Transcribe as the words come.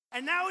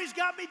And now he's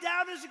got me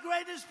down as the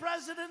greatest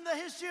president in the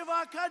history of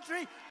our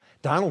country.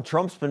 Donald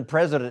Trump's been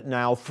president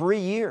now 3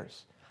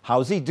 years.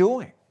 How's he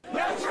doing?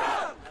 No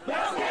Trump!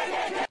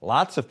 No.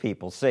 Lots of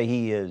people say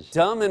he is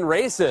dumb and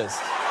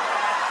racist.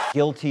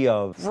 Guilty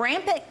of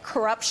rampant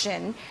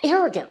corruption.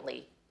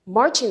 Arrogantly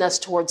marching us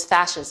towards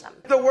fascism.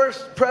 The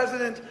worst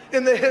president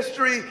in the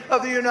history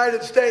of the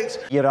United States.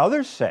 Yet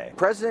others say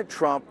President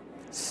Trump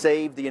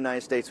saved the United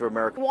States of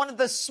America. One of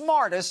the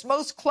smartest,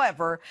 most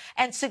clever,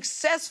 and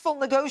successful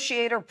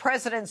negotiator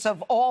presidents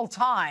of all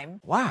time.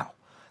 Wow,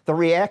 the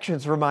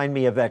reactions remind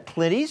me of that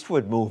Clint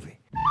Eastwood movie.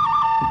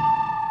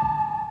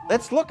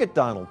 Let's look at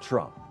Donald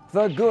Trump.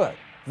 The good,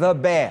 the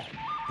bad,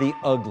 the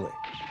ugly.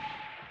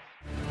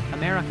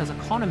 America's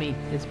economy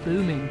is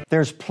booming.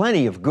 There's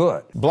plenty of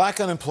good.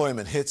 Black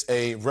unemployment hits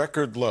a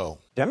record low.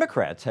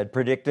 Democrats had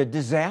predicted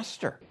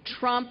disaster.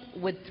 Trump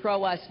would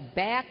throw us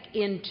back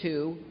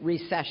into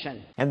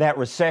recession. And that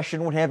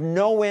recession would have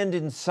no end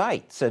in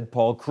sight, said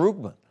Paul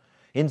Krugman.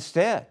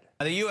 Instead,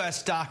 the U.S.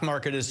 stock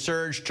market has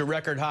surged to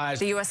record highs.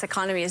 The U.S.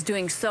 economy is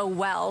doing so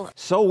well.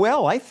 So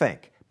well, I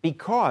think,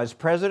 because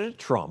President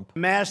Trump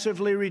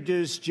massively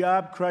reduced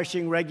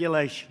job-crushing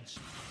regulations.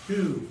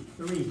 2,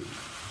 3.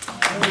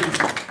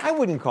 I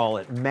wouldn't call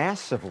it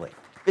massively.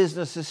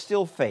 Businesses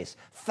still face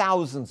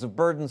thousands of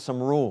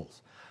burdensome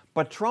rules.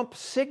 But Trump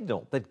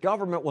signaled that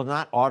government will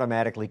not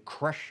automatically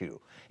crush you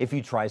if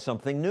you try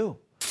something new.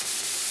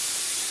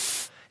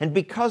 And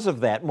because of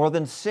that, more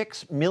than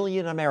 6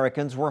 million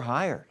Americans were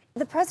hired.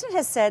 The president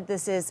has said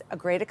this is a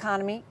great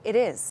economy. It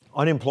is.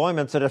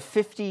 Unemployment's at a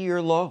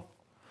 50-year low.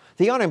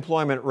 The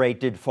unemployment rate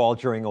did fall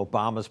during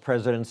Obama's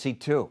presidency,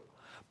 too.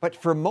 But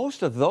for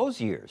most of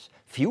those years,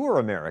 fewer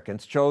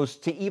Americans chose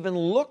to even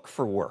look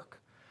for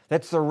work.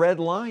 That's the red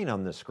line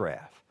on this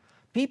graph.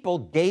 People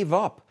gave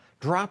up,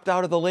 dropped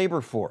out of the labor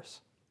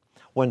force.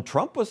 When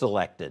Trump was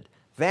elected,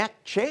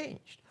 that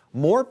changed.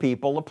 More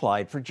people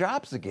applied for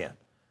jobs again.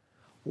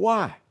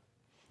 Why?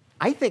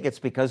 I think it's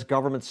because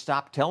government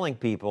stopped telling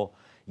people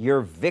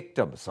you're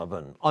victims of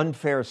an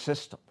unfair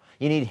system.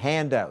 You need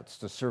handouts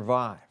to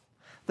survive.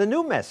 The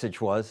new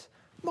message was,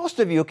 most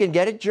of you can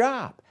get a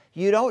job.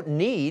 You don't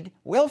need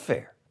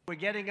welfare. We're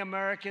getting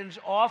Americans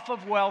off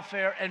of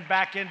welfare and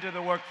back into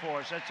the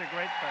workforce. That's a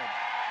great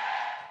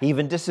thing.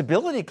 Even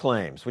disability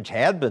claims, which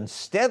had been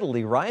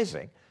steadily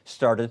rising,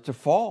 started to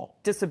fall.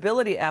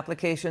 Disability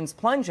applications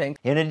plunging.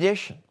 In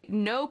addition,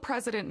 no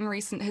president in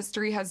recent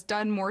history has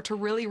done more to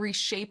really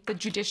reshape the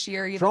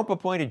judiciary. Trump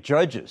appointed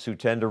judges who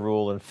tend to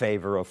rule in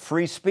favor of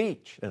free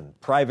speech and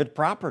private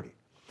property.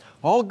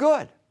 All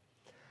good.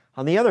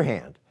 On the other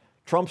hand,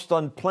 Trump's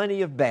done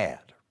plenty of bad.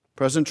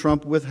 President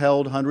Trump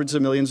withheld hundreds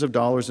of millions of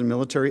dollars in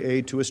military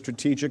aid to a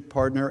strategic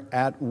partner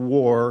at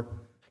war.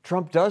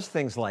 Trump does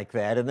things like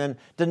that and then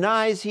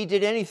denies he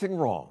did anything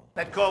wrong.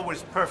 That call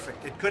was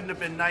perfect. It couldn't have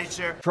been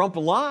nicer. Trump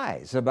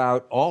lies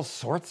about all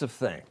sorts of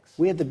things.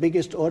 We had the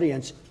biggest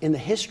audience in the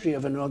history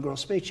of inaugural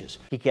speeches.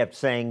 He kept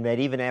saying that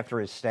even after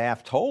his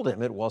staff told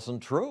him it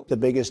wasn't true. The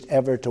biggest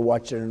ever to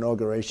watch an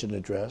inauguration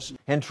address.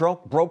 And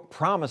Trump broke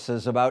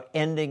promises about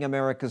ending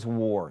America's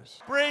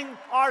wars. Bring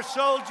our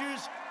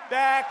soldiers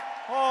back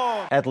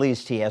home. At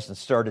least he hasn't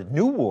started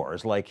new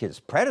wars like his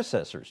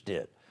predecessors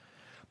did.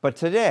 But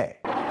today,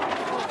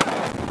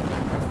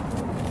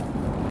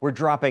 we're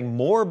dropping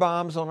more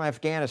bombs on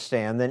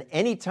Afghanistan than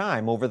any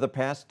time over the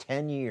past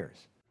 10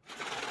 years.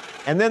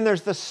 And then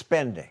there's the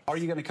spending. Are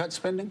you going to cut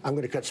spending? I'm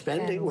going to cut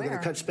spending. We're going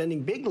to cut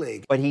spending big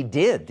league. But he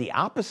did the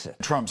opposite.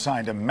 Trump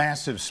signed a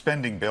massive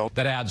spending bill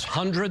that adds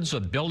hundreds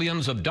of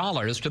billions of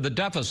dollars to the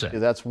deficit.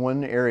 That's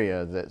one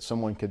area that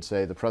someone could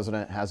say the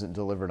president hasn't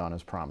delivered on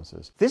his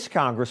promises. This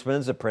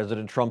congressman's a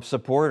President Trump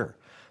supporter,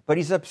 but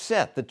he's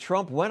upset that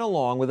Trump went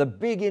along with a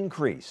big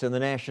increase in the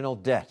national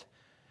debt.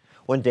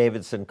 When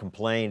Davidson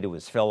complained to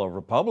his fellow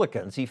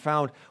Republicans, he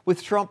found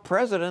with Trump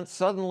president,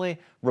 suddenly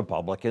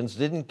Republicans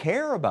didn't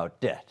care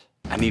about debt.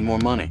 I need more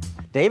money.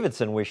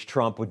 Davidson wished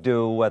Trump would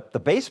do what the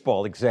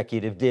baseball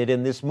executive did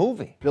in this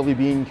movie. Billy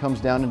Beane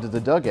comes down into the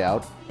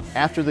dugout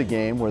after the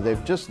game where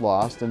they've just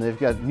lost and they've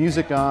got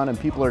music on and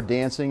people are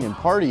dancing and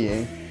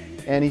partying,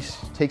 and he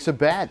takes a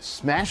bat,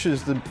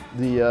 smashes the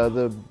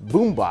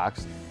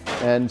boombox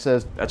and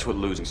says, "That's what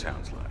losing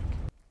sounds like."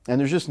 And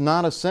there's just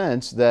not a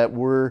sense that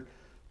we're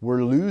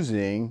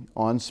losing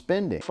on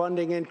spending.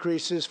 Funding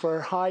increases for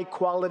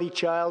high-quality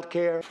child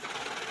care.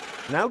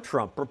 Now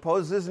Trump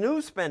proposes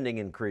new spending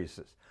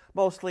increases,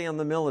 mostly on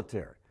the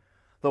military,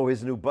 though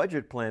his new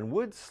budget plan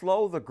would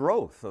slow the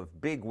growth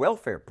of big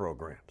welfare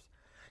programs.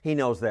 He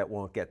knows that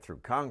won't get through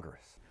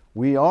Congress.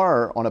 We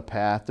are on a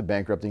path to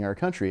bankrupting our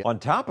country. On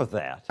top of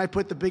that, I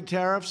put the big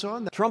tariffs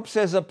on. Trump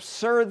says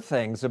absurd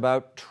things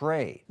about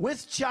trade.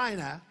 With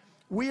China,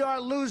 we are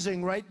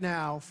losing right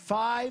now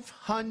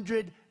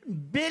 $500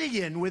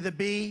 billion with a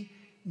B,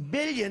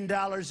 $billion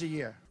a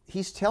year.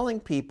 He's telling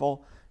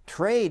people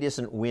trade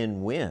isn't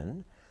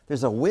win-win.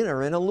 There's a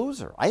winner and a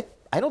loser. I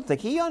don't think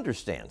he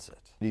understands it.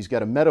 He's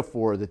got a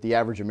metaphor that the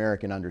average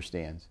American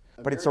understands.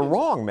 But it's a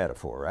wrong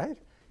metaphor, right?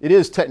 It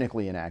is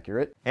technically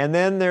inaccurate. And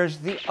then there's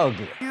the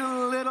ugly.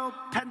 You little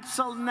little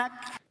pencil neck.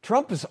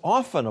 Trump is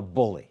often a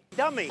bully.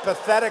 Dummy.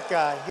 Pathetic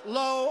guy.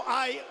 Low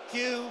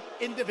IQ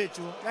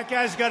individual. That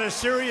guy's got a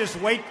serious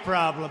weight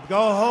problem.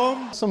 Go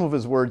home. Some of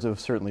his words have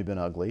certainly been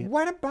ugly.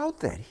 What about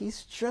that?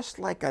 He's just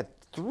like a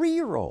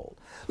 3-year-old.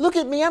 Look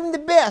at me, I'm the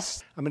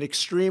best. I'm an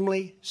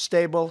extremely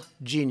stable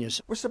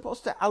genius. We're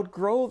supposed to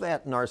outgrow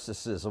that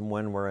narcissism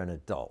when we're an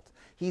adult.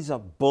 He's a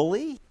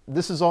bully?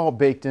 This is all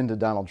baked into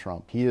Donald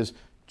Trump. He is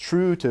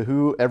true to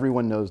who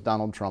everyone knows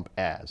Donald Trump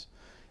as.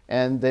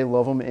 And they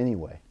love him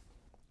anyway.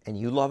 And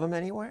you love him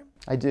anyway?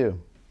 I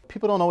do.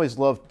 People don't always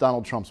love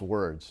Donald Trump's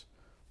words,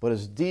 but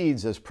his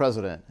deeds as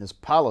president, his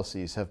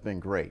policies have been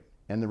great,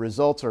 and the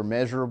results are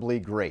measurably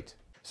great.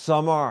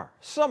 Some are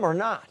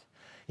not.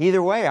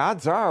 Either way,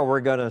 odds are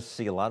we're going to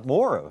see a lot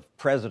more of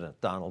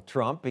President Donald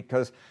Trump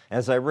because,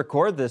 as I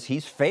record this,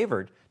 he's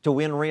favored to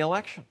win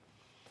re-election.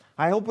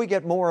 I hope we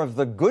get more of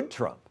the good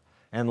Trump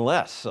and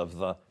less of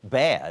the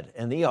bad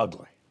and the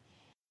ugly.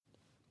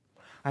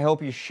 I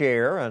hope you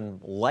share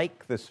and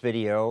like this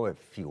video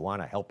if you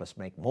want to help us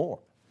make more.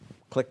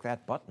 Click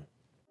that button.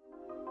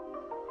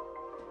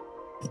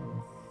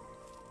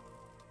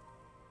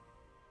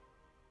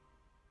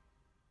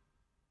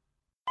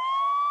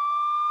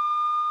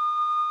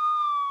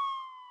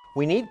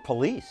 We need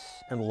police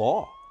and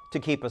law to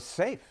keep us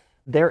safe.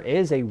 There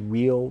is a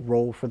real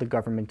role for the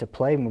government to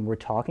play when we're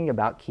talking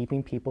about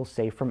keeping people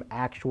safe from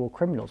actual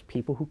criminals,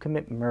 people who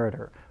commit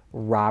murder,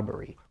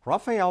 robbery.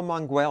 Rafael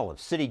Manguel of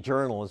City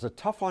Journal is a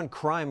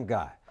tough-on-crime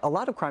guy. A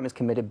lot of crime is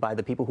committed by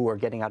the people who are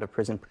getting out of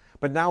prison.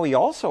 But now he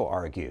also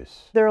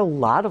argues there are a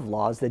lot of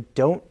laws that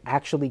don't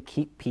actually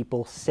keep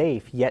people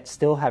safe, yet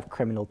still have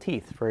criminal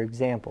teeth. For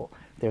example,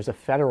 there's a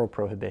federal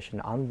prohibition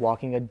on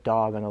walking a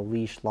dog on a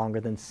leash longer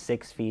than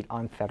 6 feet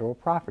on federal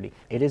property.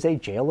 It is a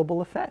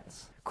jailable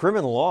offense.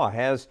 Criminal law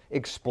has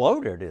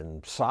exploded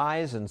in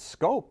size and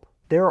scope.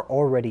 There are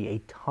already a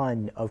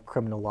ton of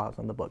criminal laws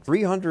on the books.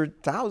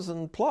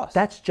 300,000 plus.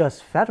 That's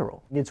just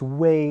federal. It's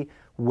way,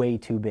 way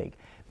too big.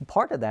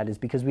 Part of that is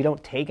because we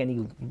don't take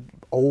any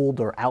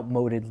old or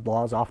outmoded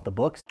laws off the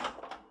books.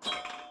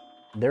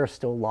 There are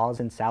still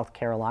laws in South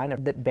Carolina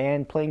that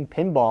ban playing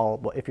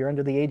pinball if you're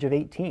under the age of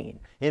 18.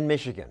 In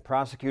Michigan,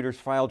 prosecutors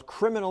filed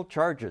criminal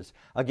charges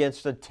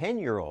against a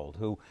 10-year-old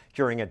who,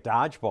 during a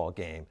dodgeball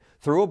game,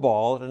 threw a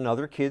ball at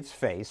another kid's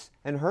face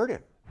and hurt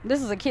him.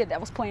 This is a kid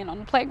that was playing on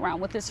the playground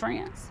with his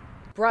friends.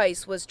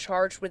 Bryce was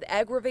charged with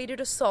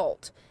aggravated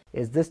assault.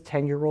 Is this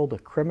 10-year-old a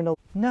criminal?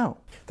 No.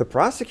 The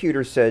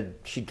prosecutor said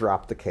she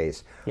dropped the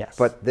case, yes,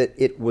 but that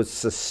it was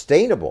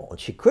sustainable and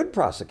she could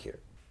prosecute.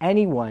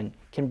 Anyone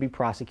can be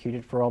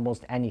prosecuted for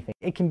almost anything.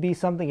 It can be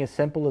something as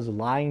simple as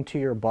lying to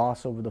your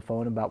boss over the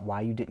phone about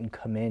why you didn't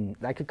come in.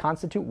 That could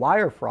constitute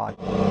wire fraud.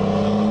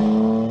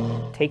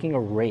 Taking a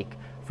rake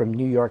from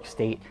New York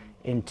State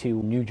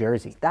into New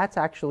Jersey, that's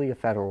actually a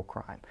federal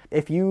crime.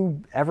 If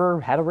you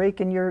ever had a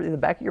rake in the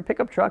back of your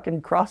pickup truck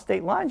and crossed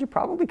state lines, you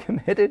probably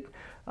committed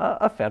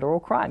a federal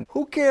crime.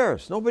 Who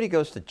cares? Nobody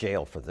goes to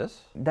jail for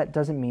this. That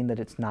doesn't mean that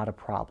it's not a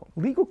problem.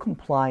 Legal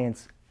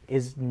compliance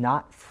is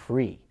not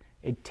free.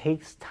 It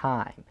takes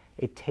time.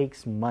 It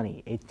takes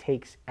money. It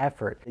takes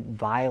effort. It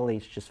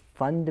violates just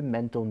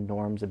fundamental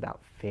norms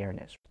about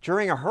fairness.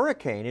 During a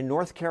hurricane in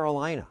North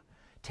Carolina,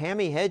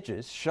 Tammy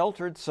Hedges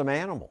sheltered some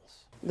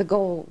animals. The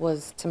goal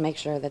was to make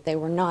sure that they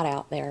were not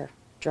out there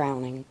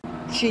drowning.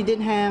 She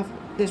didn't have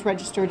this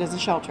registered as a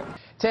shelter.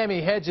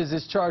 Tammy Hedges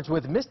is charged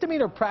with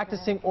misdemeanor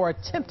practicing or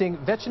attempting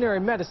veterinary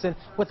medicine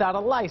without a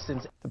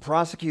license. The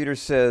prosecutor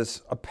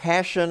says a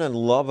passion and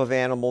love of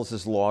animals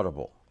is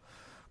laudable,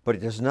 but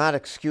it does not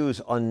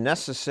excuse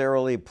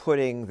unnecessarily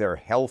putting their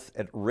health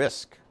at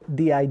risk.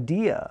 The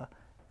idea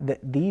that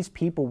these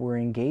people were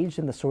engaged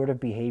in the sort of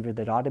behavior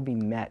that ought to be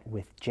met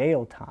with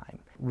jail time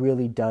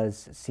really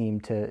does seem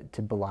to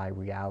belie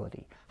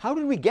reality. How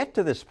did we get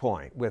to this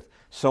point with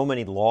so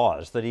many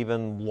laws that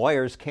even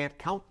lawyers can't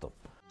count them?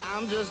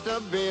 I'm just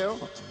a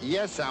bill.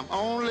 Yes, I'm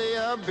only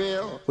a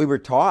bill. We were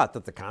taught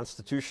that the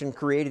Constitution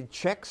created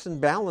checks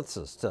and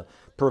balances to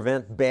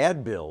prevent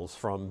bad bills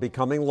from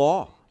becoming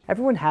law.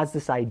 Everyone has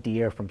this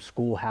idea from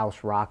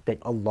Schoolhouse Rock that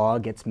a law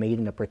gets made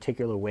in a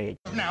particular way.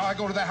 Now I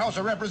go to the House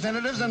of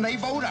Representatives and they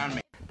vote on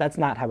me. That's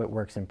not how it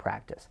works in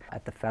practice.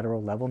 At the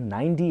federal level,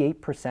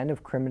 98%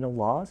 of criminal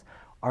laws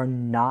are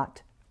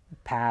not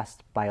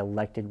passed by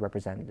elected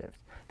representatives.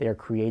 They are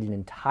created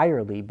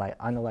entirely by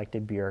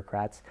unelected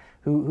bureaucrats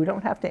who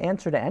don't have to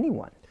answer to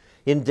anyone.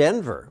 In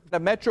Denver, a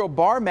Metro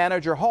bar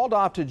manager hauled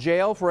off to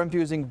jail for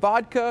infusing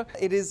vodka.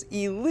 It is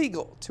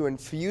illegal to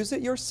infuse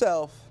it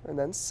yourself and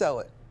then sell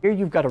it. Here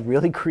you've got a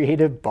really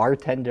creative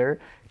bartender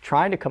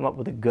trying to come up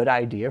with a good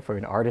idea for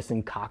an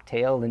artisan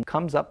cocktail and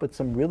comes up with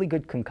some really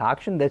good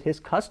concoction that his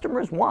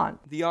customers want.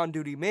 The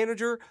on-duty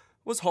manager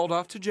was hauled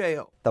off to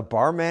jail. The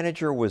bar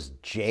manager was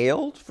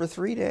jailed for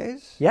 3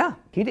 days? Yeah,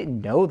 he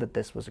didn't know that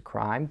this was a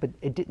crime, but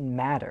it didn't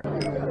matter.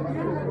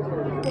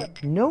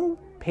 No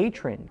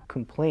patron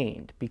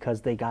complained because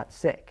they got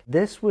sick.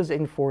 This was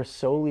enforced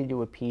solely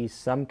to appease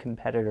some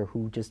competitor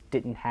who just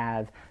didn't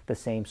have the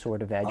same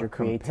sort of edge or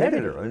creativity.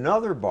 Competitor,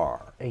 another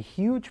bar. A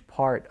huge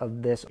part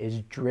of this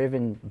is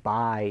driven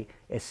by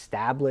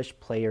established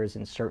players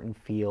in certain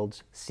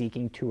fields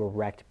seeking to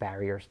erect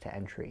barriers to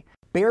entry.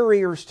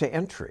 Barriers to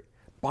entry,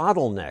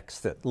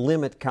 bottlenecks that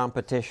limit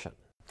competition.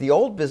 The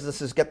old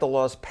businesses get the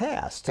laws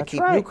passed to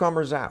keep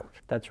newcomers out.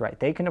 That's right.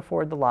 They can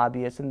afford the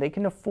lobbyists, and they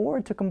can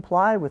afford to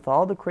comply with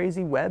all the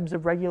crazy webs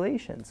of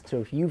regulations.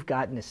 So if you've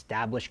got an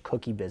established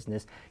cookie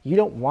business, you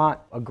don't want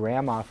a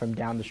grandma from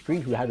down the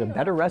street who has a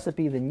better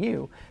recipe than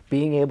you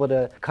being able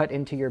to cut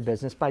into your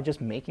business by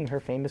just making her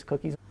famous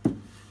cookies.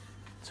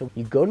 So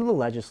you go to the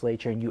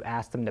legislature and you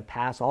ask them to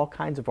pass all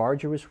kinds of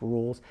arduous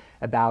rules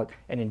about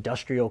an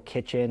industrial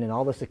kitchen and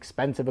all this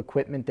expensive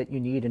equipment that you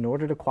need in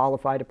order to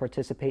qualify to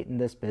participate in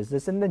this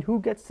business. And then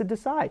who gets to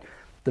decide?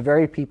 The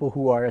very people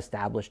who are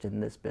established in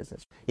this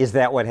business. Is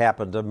that what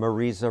happened to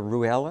Marisa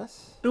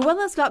Ruelas?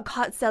 Ruelas got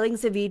caught selling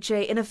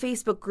ceviche in a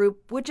Facebook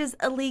group, which is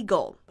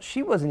illegal.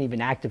 She wasn't even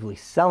actively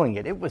selling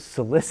it. It was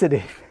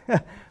solicited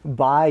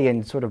by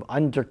and sort of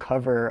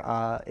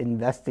undercover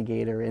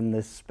investigator in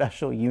this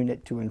special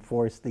unit to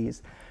enforce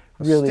these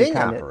really sting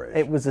operation.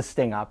 It was a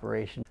sting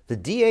operation. The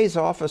DA's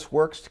office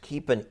works to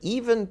keep an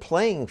even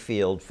playing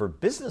field for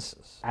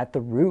businesses. At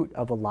the root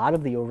of a lot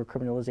of the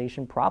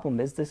overcriminalization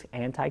problem is this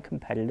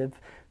anti-competitive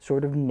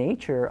sort of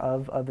nature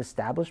of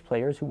established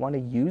players who want to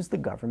use the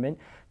government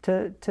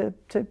to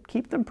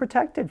keep them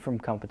protected from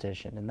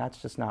competition, and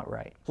that's just not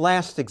right.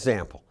 Last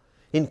example.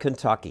 In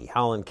Kentucky,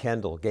 Holland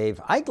Kendall gave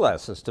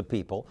eyeglasses to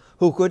people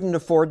who couldn't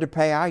afford to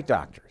pay eye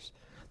doctors.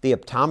 The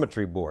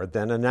optometry board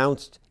then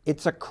announced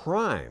it's a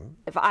crime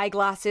if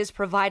eyeglasses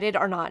provided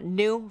are not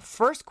new,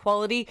 first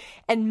quality,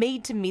 and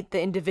made to meet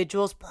the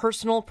individual's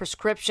personal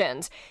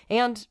prescriptions.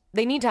 And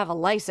they need to have a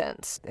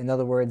license. In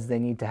other words, they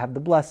need to have the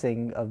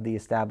blessing of the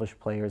established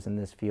players in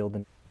this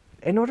field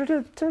in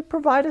order to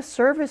provide a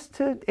service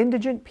to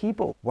indigent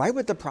people. Why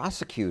would the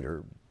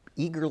prosecutor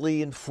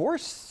eagerly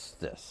enforce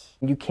this?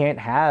 You can't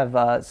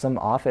have some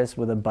office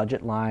with a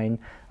budget line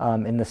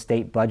in the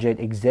state budget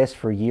exist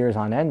for years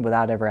on end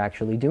without ever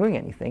actually doing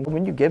anything.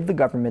 When you give the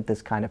government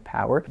this kind of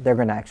power, they're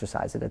going to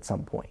exercise it at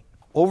some point.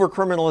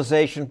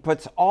 Overcriminalization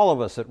puts all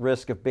of us at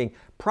risk of being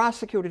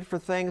prosecuted for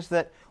things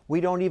that we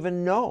don't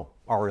even know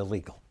are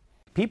illegal.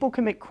 People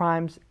commit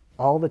crimes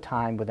all the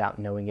time without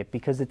knowing it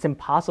because it's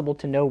impossible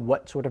to know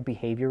what sort of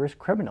behavior is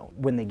criminal.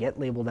 When they get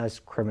labeled as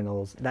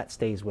criminals, that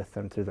stays with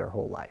them through their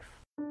whole life.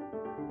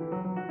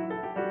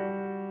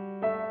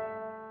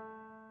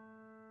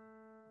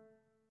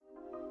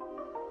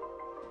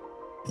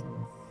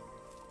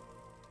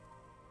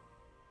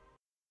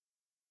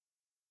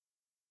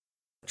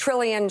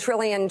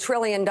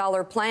 trillion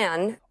dollar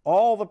plan.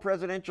 All the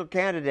presidential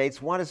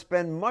candidates want to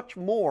spend much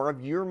more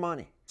of your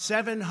money.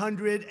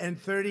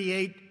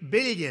 $738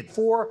 billion.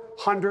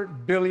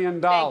 $400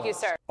 billion. Thank you,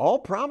 sir. All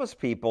promise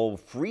people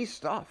free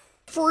stuff.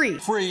 Free.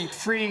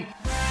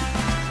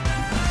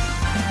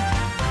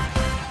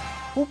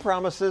 Who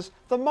promises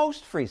the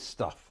most free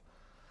stuff?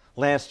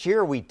 Last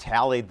year, we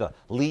tallied the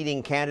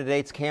leading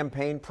candidates'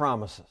 campaign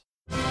promises.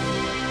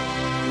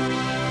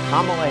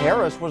 Kamala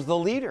Harris was the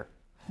leader.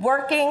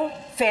 Working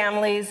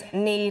families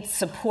need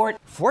support.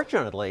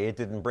 Fortunately, it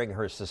didn't bring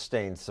her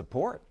sustained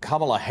support.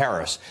 Kamala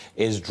Harris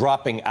is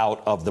dropping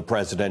out of the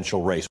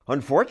presidential race.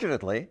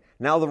 Unfortunately,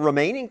 now the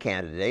remaining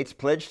candidates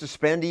pledge to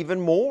spend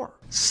even more.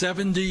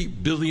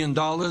 $70 billion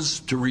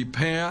to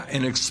repair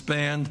and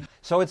expand.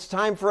 So it's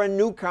time for a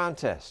new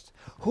contest.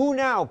 Who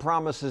now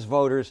promises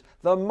voters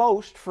the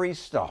most free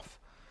stuff?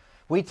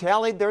 We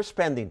tallied their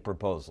spending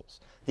proposals.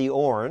 The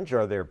orange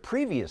are their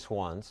previous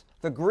ones,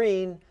 the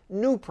green,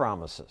 new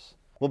promises.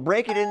 We'll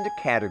break it into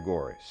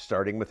categories,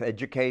 starting with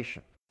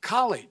education.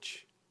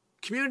 College,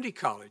 community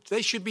college,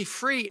 they should be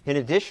free. In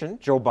addition,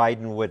 Joe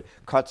Biden would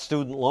cut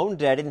student loan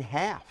debt in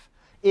half,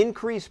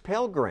 increase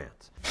Pell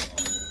Grants,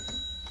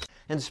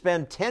 and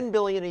spend $10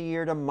 billion a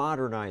year to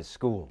modernize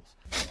schools.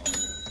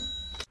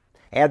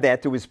 Add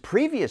that to his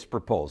previous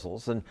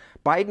proposals, and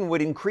Biden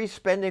would increase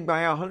spending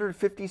by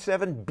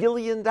 $157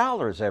 billion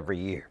every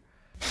year.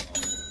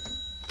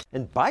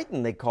 And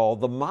Biden they call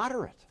the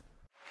moderate.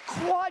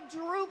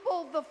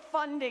 Quadruple the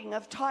funding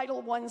of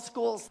Title I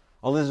schools.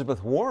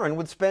 Elizabeth Warren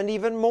would spend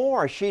even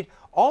more. She'd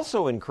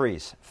also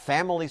increase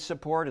family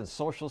support and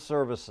social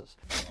services,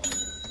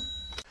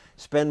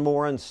 spend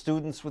more on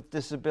students with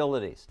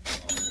disabilities,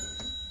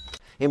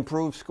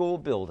 improve school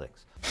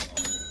buildings,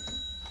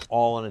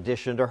 all in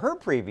addition to her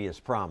previous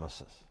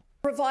promises.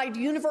 Provide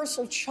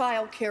universal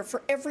child care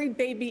for every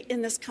baby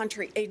in this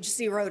country, age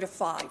 0 to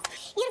 5.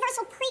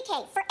 Universal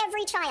pre-K for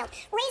every child.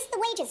 Raise the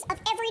wages of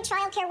every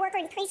child care worker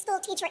and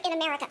preschool teacher in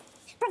America.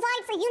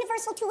 Provide for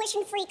universal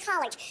tuition-free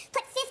college.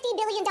 Put $50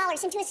 billion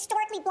into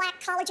historically black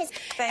colleges.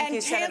 Thank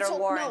you, Senator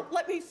Warren. No,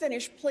 let me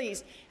finish,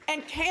 please.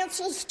 And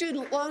cancel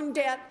student loan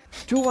debt.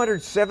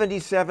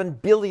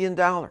 $277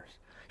 billion.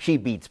 She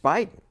beats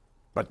Biden,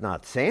 but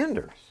not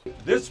Sanders.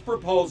 This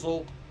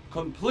proposal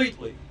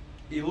completely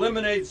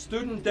eliminate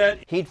student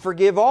debt. He'd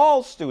forgive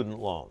all student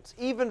loans,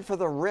 even for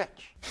the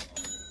rich.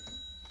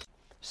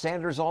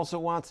 Sanders also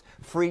wants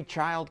free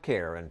child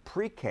care and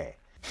pre-K.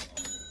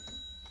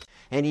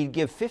 And he'd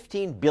give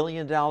 $15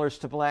 billion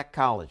to black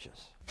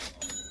colleges.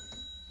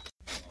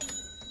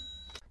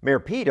 Mayor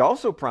Pete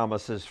also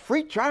promises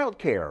free child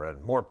care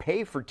and more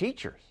pay for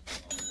teachers,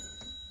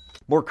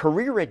 more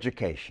career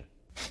education,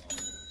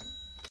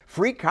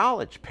 free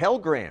college, Pell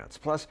Grants,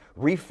 plus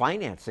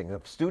refinancing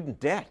of student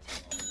debt.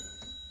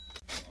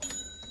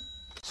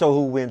 So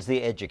who wins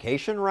the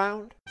education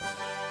round?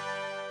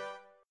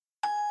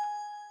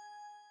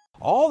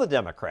 All the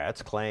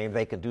Democrats claim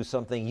they can do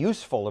something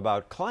useful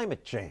about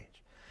climate change.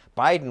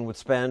 Biden would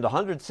spend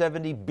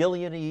 $170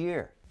 billion a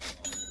year.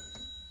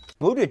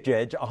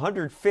 Buttigieg,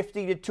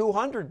 $150 to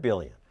 $200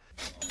 billion.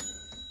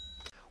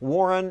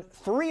 Warren,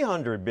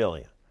 $300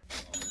 billion.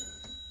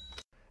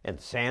 And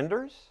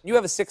Sanders? You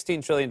have a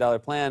 $16 trillion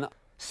plan.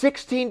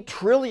 $16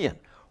 trillion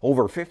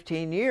over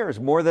 15 years,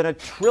 more than $1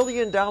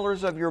 trillion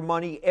of your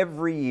money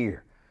every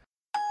year.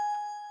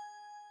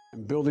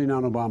 Building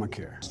on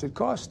Obamacare. It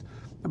cost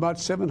about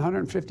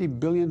 $750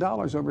 billion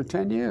over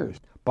 10 years.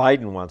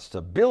 Biden wants to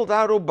build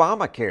out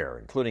Obamacare,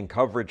 including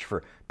coverage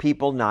for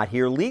people not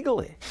here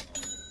legally.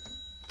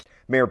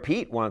 Mayor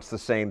Pete wants the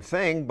same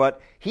thing,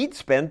 but he'd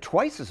spend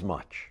twice as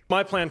much.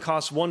 My plan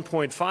costs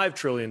 $1.5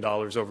 trillion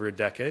over a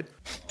decade.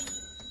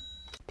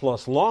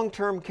 Plus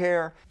long-term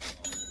care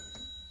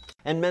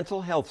and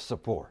mental health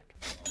support.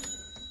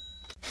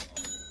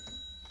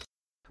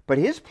 But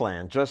his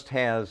plan just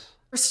has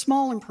A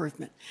small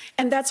improvement.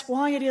 And that's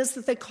why it is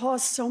that they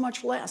cost so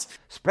much less.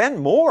 spend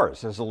more,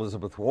 says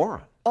Elizabeth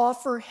Warren.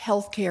 Offer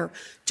health care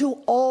to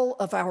all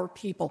of our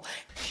people.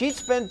 She'd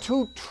spend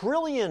 $2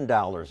 trillion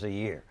a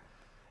year.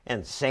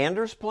 And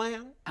Sanders'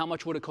 plan? How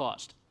much would it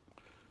cost?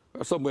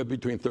 Somewhere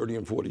between 30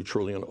 and 40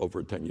 trillion over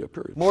a 10-year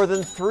period. More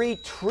than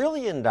 $3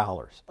 trillion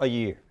a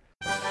year.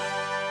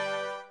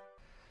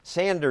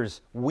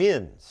 Sanders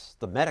wins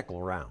the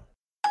medical round.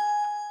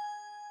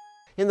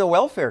 In the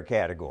welfare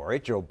category,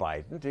 Joe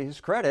Biden, to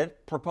his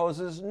credit,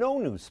 proposes no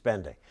new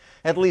spending,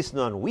 at least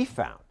none we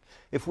found.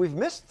 If we've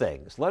missed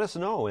things, let us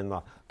know in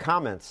the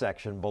comments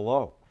section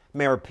below.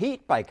 Mayor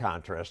Pete, by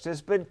contrast,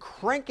 has been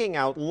cranking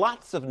out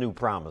lots of new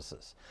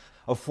promises.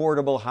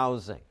 Affordable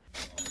housing,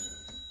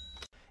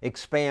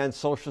 expand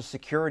Social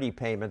Security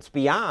payments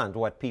beyond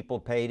what people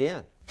paid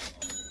in.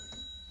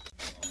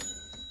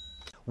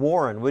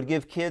 Warren would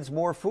give kids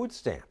more food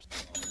stamps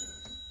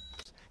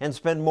and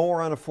spend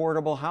more on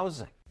affordable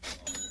housing.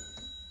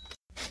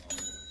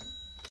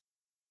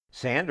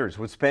 Sanders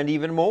would spend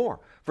even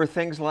more for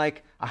things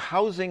like a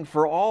Housing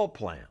for All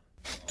plan.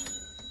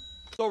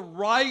 The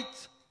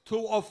right to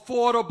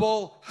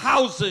affordable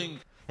housing.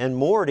 And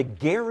more to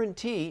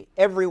guarantee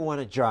everyone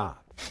a job.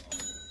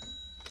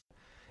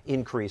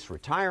 Increase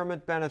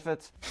retirement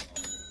benefits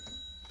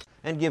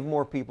and give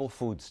more people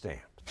food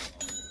stamps.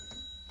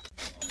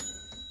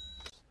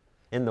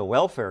 In the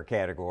welfare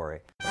category,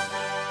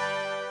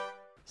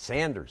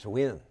 Sanders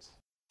wins.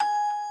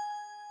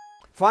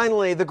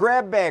 Finally, the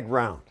grab bag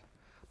round.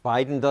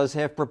 Biden does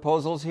have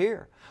proposals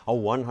here. A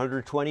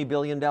 $120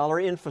 billion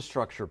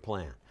infrastructure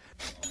plan.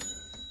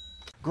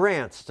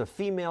 Grants to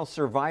female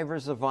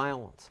survivors of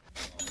violence.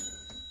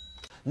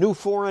 New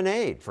foreign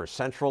aid for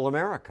Central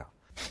America.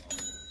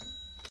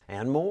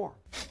 And more.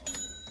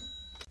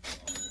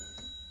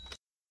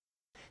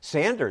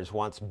 Sanders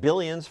wants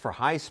billions for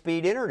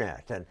high-speed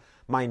internet and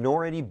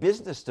minority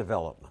business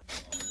development.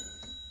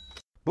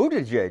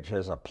 Buttigieg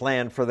has a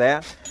plan for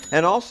that,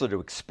 and also to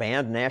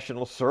expand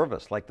national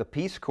service like the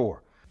Peace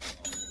Corps.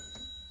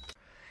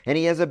 And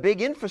he has a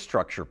big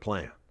infrastructure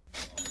plan.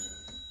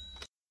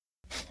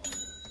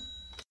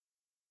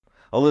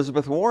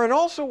 Elizabeth Warren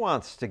also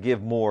wants to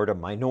give more to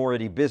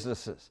minority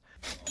businesses.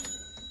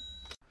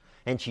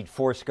 And she'd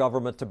force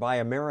government to buy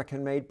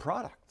American-made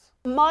products.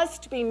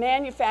 Must be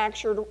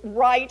manufactured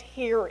right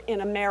here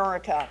in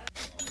America.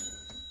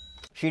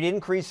 She'd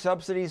increase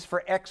subsidies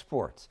for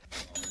exports,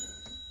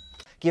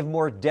 give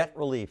more debt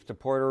relief to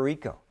Puerto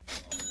Rico,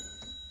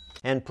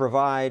 and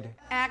provide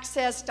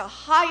Access to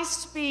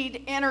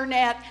high-speed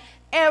internet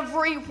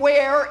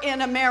everywhere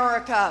in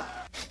America.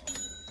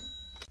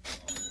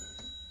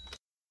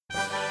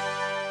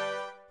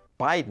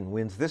 Biden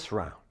wins this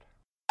round.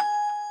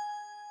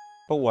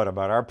 But what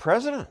about our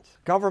president?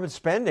 Government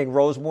spending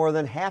rose more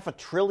than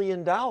 $500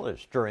 billion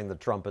during the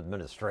Trump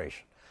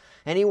administration.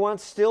 And he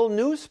wants still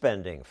new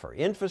spending for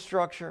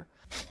infrastructure,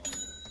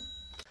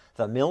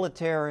 the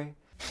military,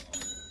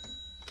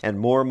 and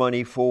more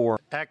money for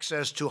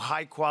access to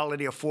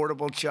high-quality,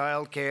 affordable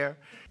child care.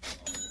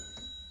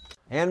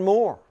 And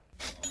more.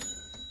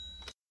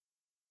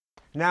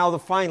 Now the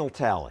final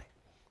tally.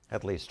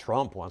 At least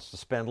Trump wants to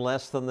spend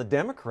less than the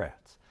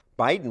Democrats.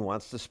 Biden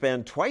wants to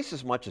spend twice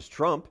as much as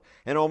Trump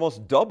and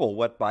almost double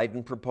what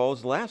Biden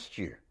proposed last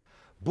year.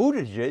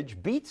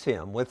 Buttigieg beats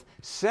him with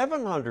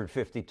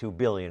 $752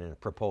 billion in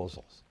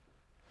proposals.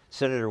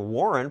 Senator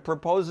Warren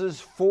proposes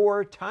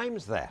 4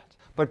 times that.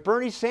 But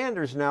Bernie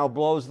Sanders now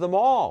blows them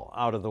all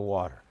out of the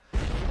water.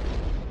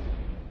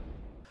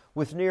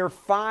 with near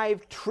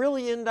 $5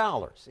 trillion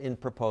in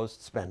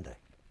proposed spending.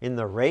 In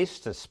the race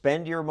to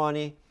spend your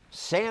money,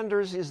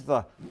 Sanders is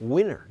the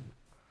winner.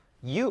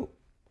 You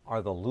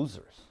are the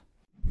losers.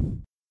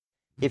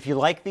 If you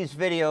like these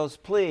videos,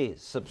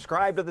 please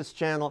subscribe to this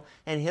channel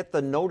and hit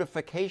the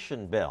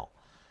notification bell.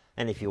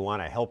 And if you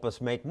want to help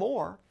us make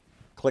more,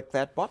 click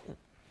that button.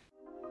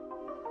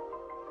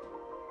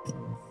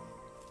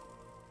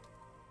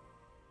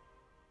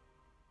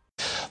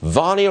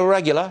 Varney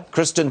regular,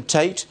 Kristin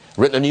Tate,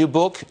 written a new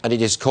book, and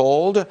it is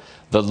called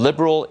The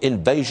Liberal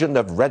Invasion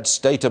of Red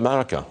State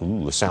America.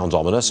 Ooh, sounds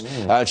ominous.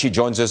 She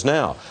joins us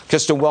now.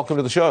 Kristin, welcome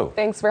to the show.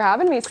 Thanks for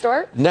having me,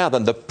 Stuart. Now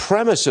then, the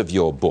premise of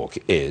your book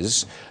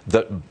is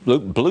that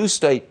blue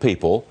state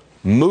people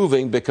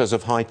moving because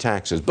of high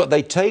taxes, but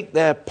they take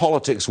their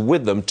politics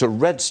with them to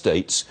red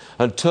states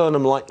and turn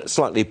them like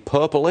slightly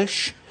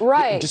purplish.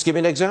 Right. Just give me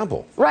an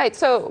example. Right.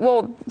 So,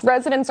 well,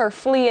 residents are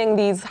fleeing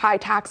these high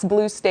tax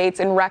blue states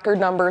in record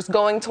numbers,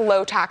 going to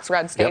low tax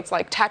red states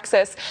like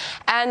Texas,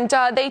 and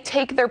they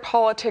take their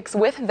politics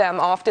with them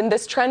often.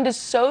 This trend is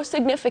so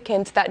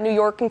significant that New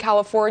York and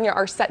California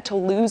are set to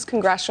lose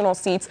congressional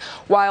seats,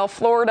 while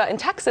Florida and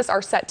Texas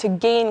are set to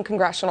gain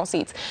congressional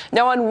seats.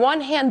 Now, on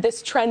one hand,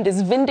 this trend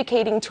is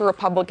vindicating to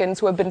Republicans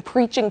who have been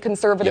preaching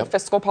conservative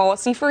fiscal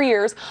policy for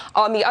years.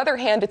 On the other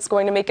hand, it's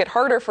going to make it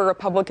harder for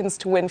Republicans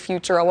to win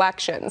future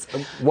elections.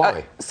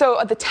 Why? So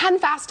the 10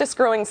 fastest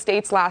growing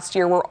states last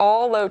year were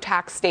all low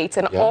tax states,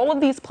 and all of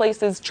these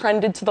places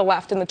trended to the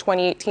left in the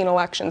 2018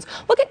 elections.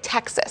 Look at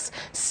Texas.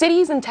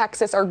 Cities in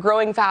Texas are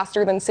growing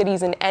faster than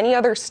cities in any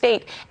other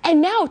state,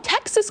 and now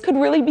Texas could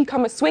really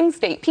become a swing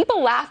state.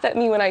 People laugh at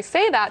me when I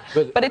say that,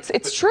 but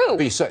it's true.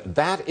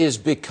 That is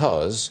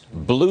because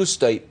blue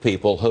state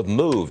people have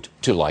moved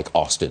to like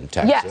Austin,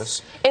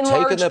 Texas,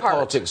 taken their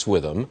politics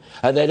with them,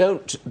 and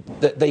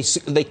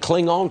they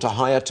cling on to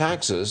higher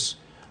taxes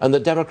and the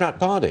Democrat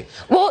Party.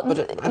 Well,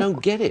 but I don't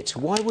get it.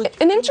 Why would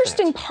an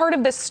interesting part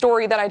of this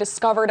story that I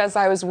discovered as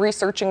I was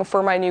researching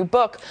for my new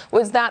book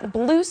was that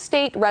blue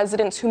state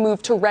residents who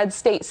move to red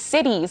state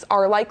cities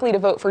are likely to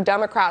vote for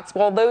Democrats,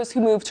 while those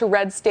who move to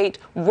red state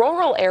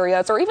rural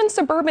areas or even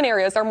suburban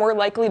areas are more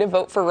likely to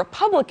vote for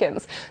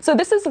Republicans. So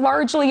this is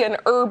largely an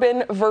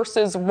urban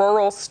versus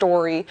rural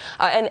story,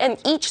 and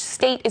each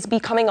state is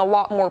becoming a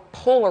lot more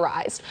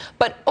polarized.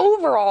 But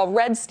overall,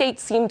 red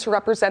states seem to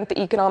represent the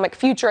economic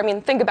future. I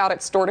mean, think about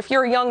it, Stuart. If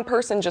you're a young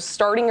person just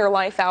starting your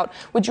life out,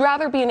 would you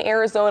rather be in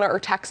Arizona or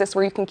Texas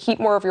where you can keep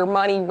more of your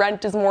money,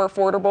 rent is more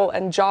affordable,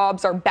 and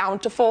jobs are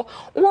bountiful,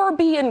 or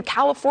be in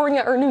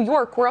California or New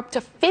York where up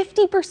to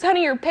 50% of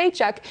your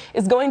paycheck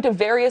is going to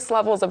various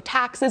levels of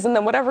taxes, and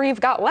then whatever you've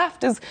got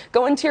left is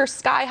going to your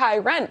sky-high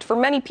rent? For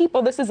many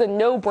people, this is a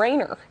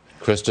no-brainer.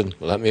 Kristin,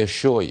 let me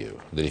assure you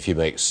that if you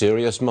make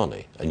serious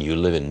money and you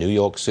live in New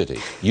York City,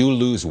 you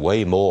lose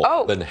way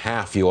more than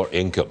half your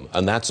income,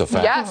 and that's a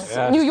fact.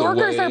 Yes, New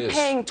Yorkers are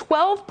paying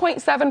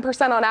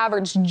 12.7% on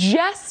average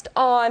just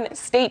on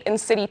state and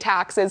city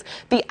taxes.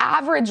 The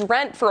average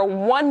rent for a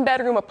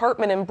one-bedroom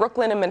apartment in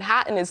Brooklyn and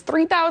Manhattan is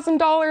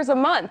 $3,000 a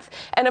month.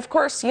 And of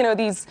course, you know,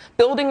 these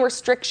building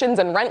restrictions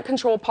and rent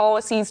control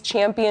policies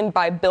championed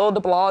by Bill de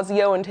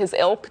Blasio and his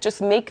ilk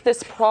just make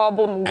this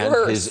problem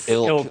worse. And his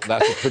ilk.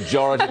 That's a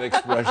pejorative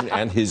expression,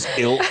 and his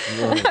ilk.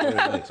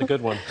 It's a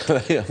good one.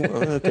 Yeah,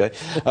 well, okay.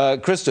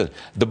 Kristin,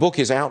 the book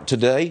is out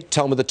today.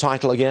 Tell me the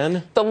title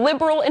again. The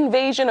Liberal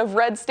Invasion of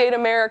Red State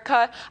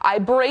America. I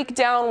break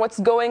down what's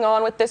going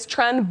on with this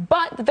trend,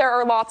 but there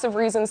are lots of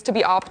reasons to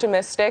be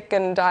optimistic,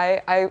 and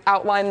I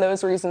outline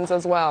those reasons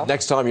as well.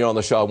 Next time you're on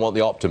the show, I want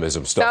the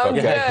optimism stuff, Sounds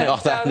okay? good.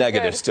 Not that Sounds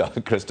negative good. stuff.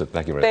 Kristin,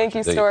 thank you very much. Thank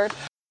you, Stuart.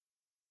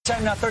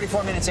 Time now,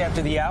 34 minutes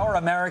after the hour.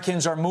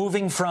 Americans are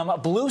moving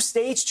from blue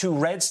states to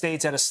red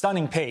states at a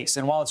stunning pace.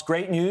 And while it's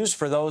great news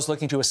for those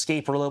looking to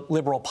escape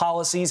liberal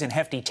policies and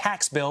hefty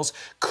tax bills,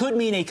 could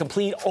mean a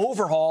complete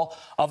overhaul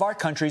of our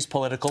country's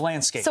political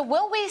landscape. So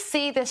will we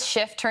see this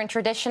shift turn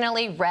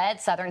traditionally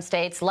red southern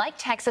states like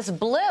Texas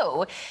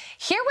blue?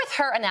 Here with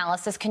her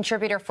analysis,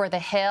 contributor for The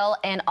Hill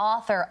and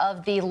author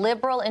of The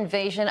Liberal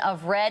Invasion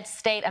of Red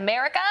State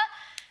America,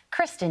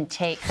 Kristin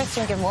Tate.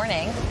 Kristin, good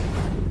morning.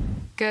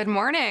 Good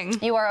morning.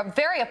 You are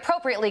very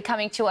appropriately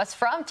coming to us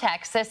from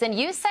Texas, and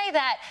you say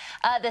that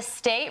the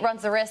state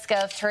runs the risk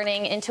of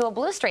turning into a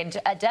blue state,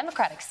 a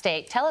Democratic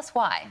state. Tell us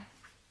why.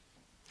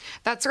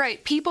 That's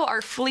right. People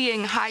are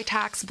fleeing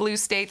high-tax blue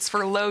states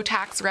for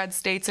low-tax red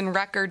states in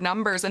record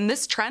numbers, and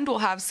this trend will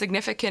have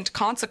significant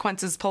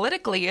consequences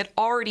politically. It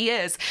already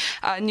is.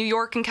 New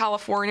York and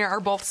California are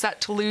both set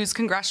to lose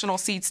congressional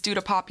seats due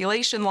to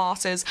population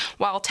losses,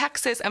 while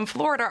Texas and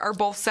Florida are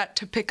both set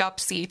to pick up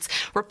seats.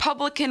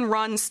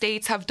 Republican-run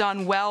states have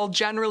done well,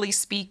 generally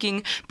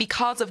speaking,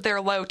 because of their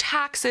low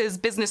taxes,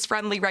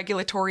 business-friendly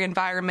regulatory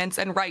environments,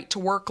 and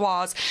right-to-work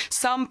laws.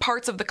 Some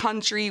parts of the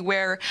country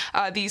where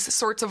these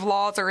sorts of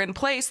laws are in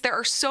place, there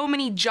are so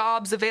many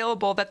jobs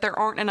available that there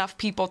aren't enough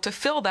people to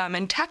fill them.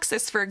 In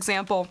Texas, for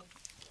example,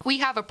 We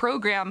have a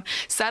program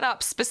set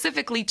up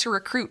specifically to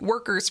recruit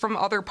workers from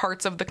other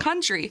parts of the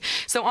country.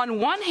 So on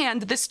one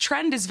hand, this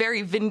trend is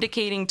very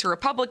vindicating to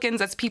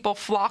Republicans as people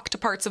flock to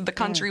parts of the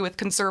country with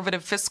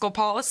conservative fiscal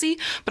policy.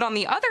 But on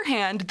the other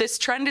hand, this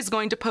trend is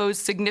going to pose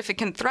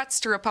significant threats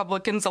to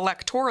Republicans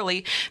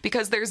electorally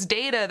because there's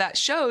data that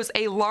shows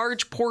a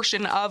large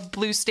portion of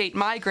blue state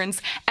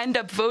migrants end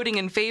up voting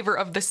in favor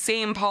of the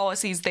same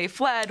policies they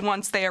fled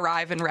once they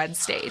arrive in red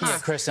states. Yeah,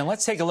 Kristin,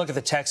 let's take a look at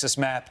the Texas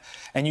map,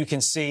 and you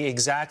can see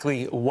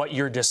exactly what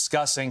you're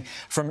discussing.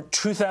 From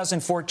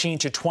 2014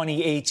 to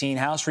 2018,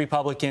 House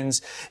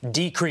Republicans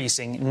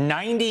decreasing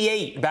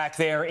 98 back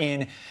there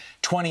in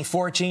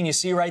 2014, you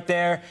see right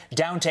there,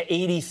 down to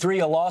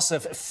 83, a loss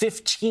of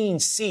 15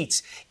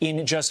 seats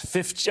in just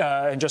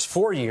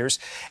 4 years.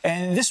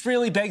 And this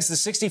really begs the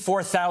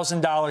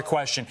 $64,000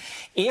 question.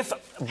 If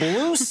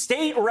blue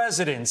state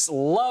residents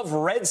love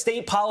red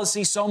state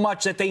policy so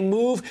much that they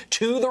move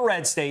to the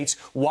red states,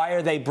 why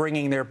are they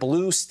bringing their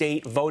blue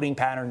state voting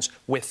patterns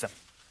with them?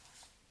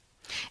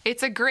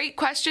 It's a great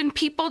question.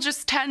 People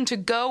just tend to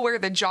go where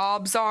the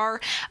jobs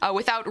are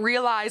without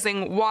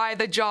realizing why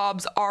the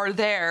jobs are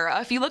there.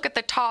 If you look at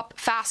the top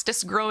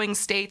fastest growing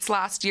states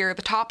last year,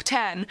 the top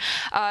 10,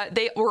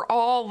 they were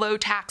all low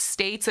tax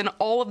states, and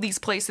all of these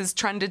places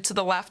trended to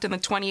the left in the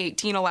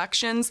 2018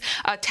 elections.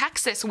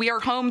 Texas, we are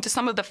home to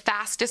some of the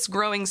fastest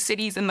growing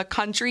cities in the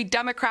country.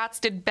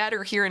 Democrats did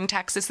better here in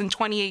Texas in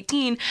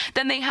 2018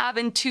 than they have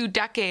in 2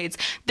 decades.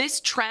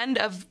 This trend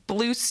of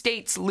blue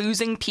states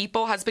losing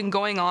people has been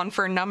going on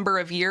for a number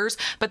of years,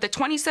 but the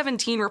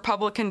 2017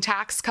 Republican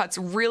tax cuts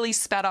really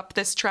sped up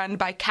this trend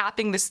by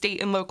capping the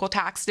state and local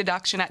tax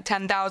deduction at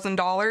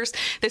 $10,000.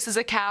 This is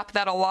a cap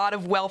that a lot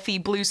of wealthy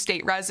blue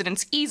state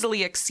residents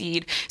easily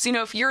exceed. So,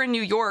 if you're in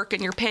New York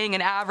and you're paying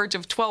an average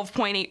of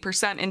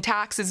 12.8% in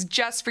taxes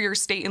just for your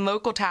state and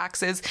local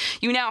taxes,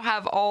 you now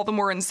have all the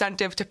more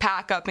incentive to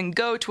pack up and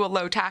go to a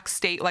low tax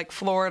state like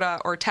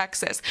Florida or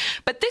Texas.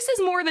 But this is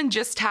more than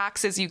just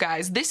taxes, you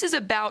guys. This is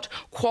about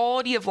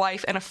quality of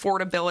life and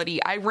affordability.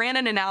 I ran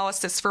an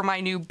analysis for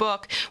my new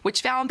book,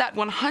 which found that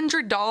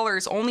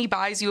 $100 only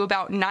buys you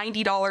about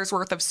 $90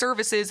 worth of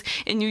services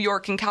in New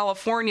York and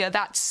California.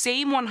 That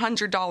same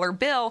 $100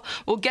 bill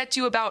will get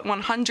you about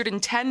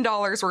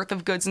 $110 worth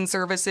of goods and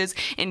services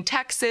in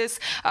Texas,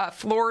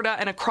 Florida,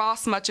 and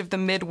across much of the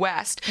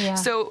Midwest. Yeah.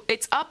 So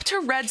it's up to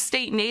red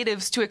state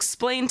natives to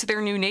explain to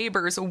their new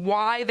neighbors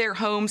why their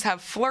homes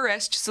have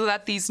flourished so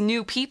that these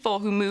new people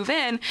who move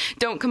in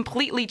don't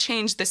completely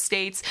change the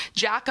states,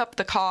 jack up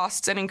the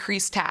costs, and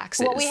increase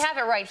taxes. Well, we have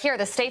it right here.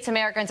 The states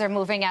Americans are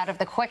moving out of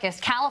the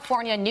quickest: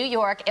 California, New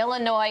York,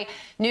 Illinois,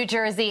 New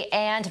Jersey,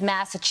 and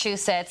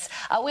Massachusetts.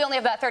 We only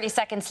have about 30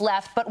 seconds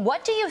left, but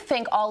what do you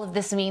think all of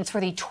this means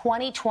for the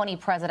 2020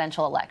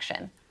 presidential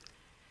election?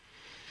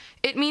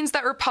 It means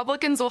that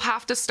Republicans will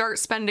have to start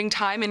spending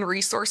time and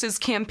resources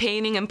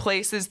campaigning in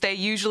places they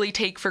usually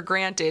take for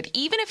granted.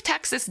 Even if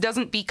Texas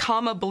doesn't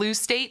become a blue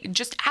state,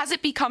 just as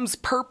it becomes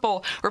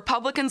purple,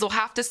 Republicans will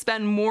have to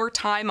spend more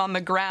time on the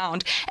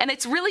ground. And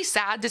it's really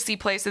sad to see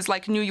places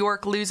like New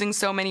York losing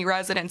so many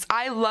residents.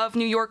 I love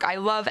New York, I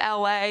love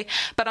LA,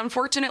 but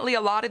unfortunately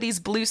a lot of these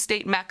blue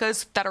state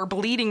meccas that are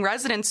bleeding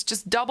residents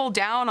just double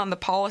down on the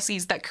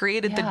policies that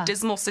created the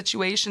dismal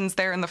situations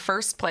there in the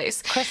first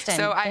place. Kristin,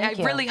 so I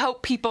really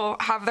hope people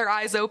have their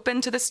eyes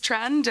open to this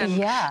trend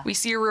and we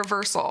see a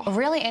reversal. A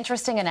really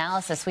interesting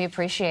analysis. We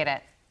appreciate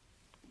it.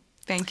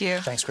 Thank you.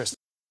 Thanks, Kristin.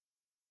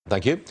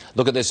 Thank you.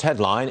 Look at this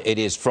headline. It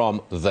is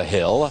from The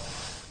Hill.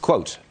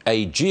 Quote,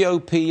 a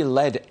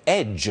GOP-led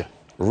edge.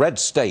 Red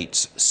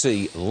states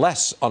see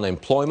less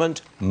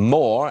unemployment,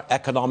 more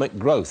economic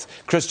growth.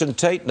 Kristin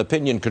Tate, an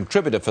opinion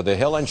contributor for The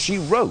Hill, and she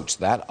wrote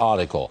that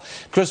article.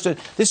 Kristin,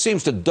 this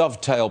seems to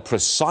dovetail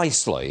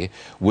precisely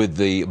with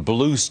the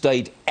blue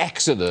state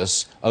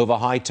exodus over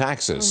high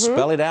taxes.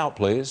 Spell it out,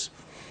 please.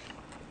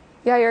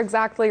 Yeah, you're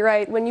exactly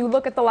right. When you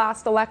look at the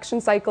last election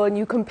cycle and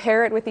you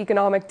compare it with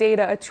economic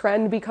data, a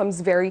trend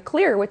becomes very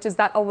clear, which is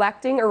that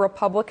electing a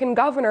Republican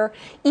governor,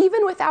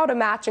 even without a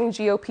matching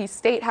GOP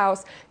state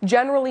house,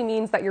 generally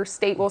means that your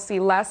state will see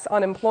less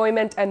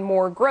unemployment and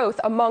more growth.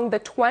 Among the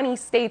 20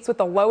 states with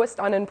the lowest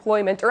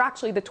unemployment, or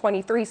actually the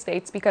 23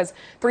 states, because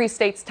 3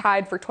 states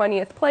tied for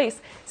 20th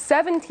place,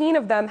 17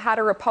 of them had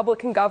a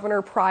Republican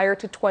governor prior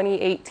to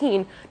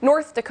 2018.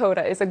 North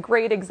Dakota is a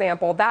great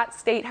example. That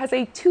state has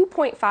a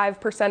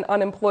 2.5%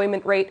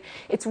 unemployment rate.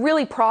 It's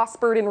really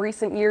prospered in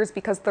recent years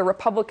because the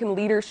Republican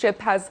leadership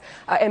has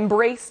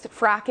embraced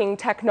fracking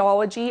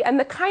technology, and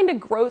the kind of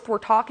growth we're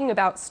talking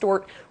about,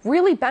 Stuart,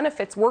 really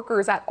benefits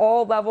workers at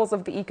all levels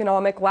of the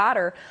economic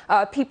ladder.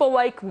 People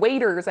like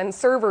waiters and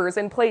servers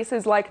in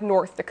places like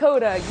North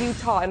Dakota,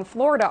 Utah, and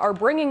Florida are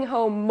bringing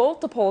home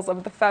multiples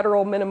of the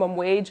federal minimum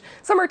wage.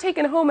 Some are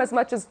taking home as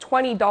much as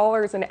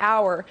 $20 an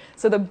hour.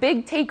 So the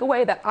big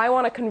takeaway that I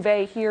want to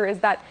convey here is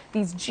that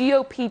these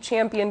GOP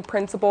champion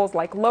principles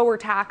like lower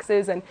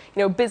taxes and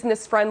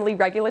business-friendly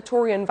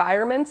regulatory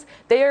environments,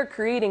 they are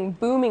creating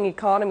booming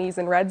economies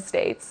in red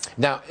states.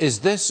 Now, is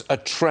this a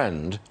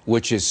trend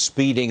which is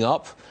speeding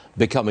up,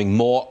 becoming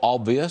more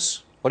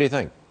obvious? What do you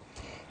think?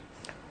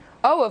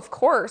 Oh, of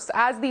course.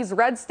 As these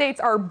red states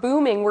are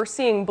booming, we're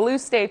seeing blue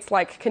states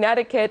like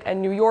Connecticut and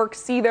New York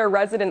see their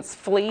residents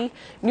flee.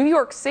 New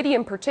York City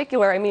in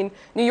particular, I mean,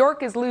 New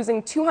York is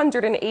losing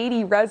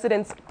 280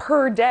 residents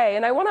per day.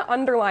 And I want to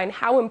underline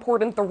how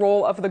important the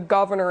role of the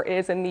governor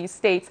is in these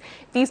states.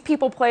 These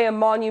people play a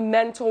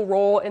monumental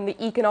role in the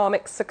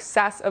economic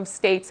success of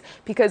states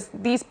because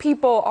these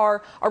people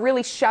are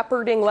really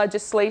shepherding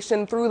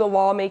legislation through the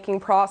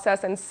lawmaking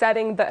process and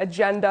setting the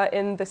agenda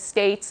in the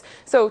states.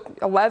 So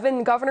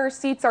 11 governors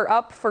seats are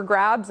up for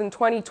grabs in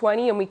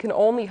 2020, and we can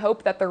only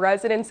hope that the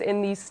residents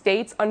in these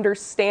states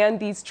understand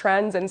these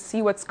trends and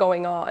see what's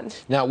going on.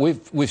 Now,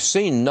 we've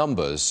seen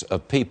numbers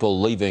of people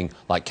leaving,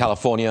 like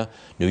California,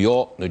 New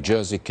York, New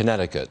Jersey,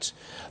 Connecticut,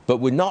 but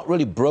we're not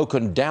really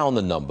broken down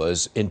the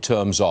numbers in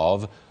terms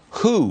of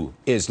who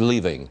is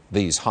leaving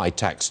these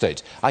high-tax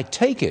states. I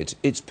take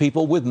it's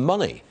people with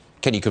money.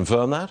 Can you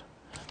confirm that?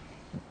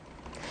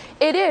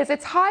 It is.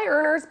 It's high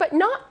earners, but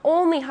not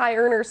only high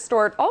earners,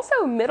 Stuart,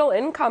 also middle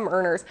income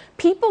earners.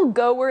 People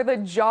go where the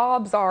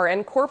jobs are,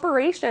 and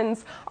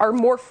corporations are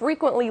more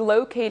frequently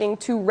locating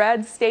to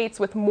red states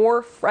with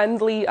more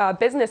friendly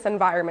business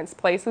environments,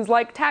 places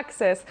like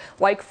Texas,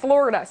 like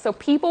Florida. So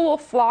people will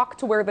flock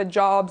to where the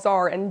jobs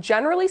are. And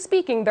generally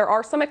speaking, there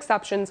are some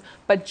exceptions,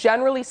 but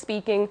generally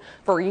speaking,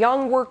 for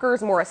young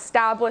workers, more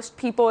established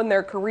people in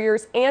their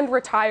careers, and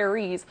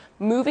retirees,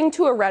 moving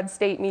to a red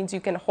state means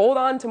you can hold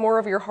on to more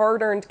of your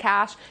hard-earned cash.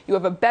 You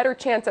have a better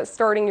chance at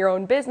starting your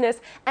own business,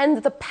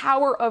 and the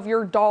power of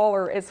your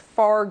dollar is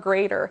far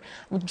greater.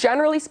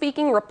 Generally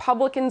speaking,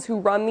 Republicans who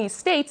run these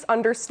states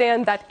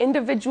understand that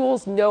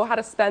individuals know how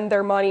to spend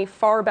their money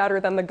far better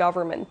than the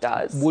government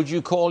does. Would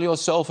you call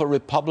yourself a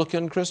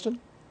Republican, Kristin?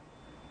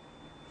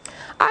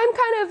 I'm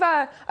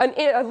kind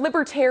of a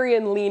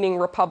libertarian-leaning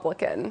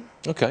Republican.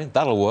 Okay,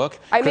 that'll work.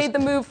 I made the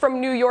move from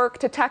New York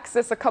to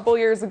Texas a couple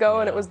years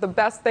ago, and it was the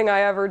best thing I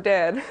ever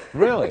did.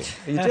 Really?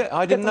 You did?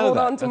 I didn't know that.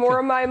 Hold on to more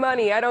of my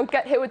money. I don't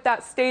get hit with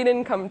that state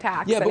income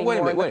tax anymore. Wait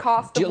a minute. The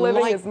cost of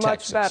living is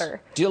much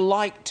better. Do you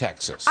like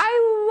Texas?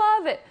 I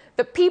love it.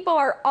 The people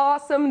are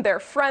awesome. They're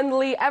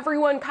friendly.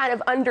 Everyone kind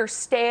of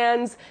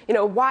understands,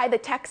 why the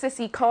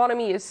Texas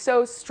economy is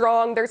so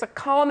strong. There's a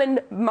common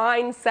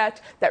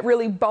mindset that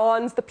really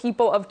bonds the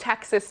people of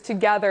Texas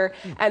together.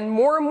 And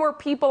more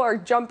people are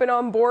jumping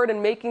on board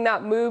and making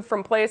that move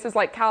from places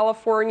like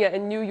California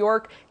and New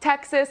York.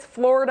 Texas,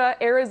 Florida,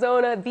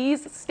 Arizona,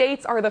 these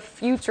states are the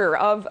future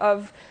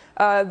of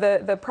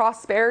the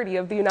prosperity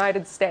of the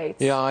United States.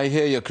 Yeah, I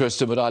hear you,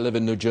 Kristin, but I live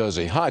in New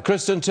Jersey. Hi,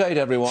 Kristin Tate,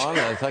 everyone.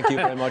 Thank you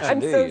very much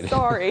indeed. I'm so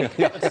sorry.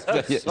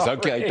 It's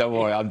okay, don't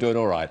worry. I'm doing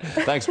all right.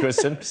 Thanks,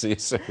 Kristin. See you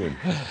soon.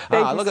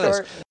 Thank you, look at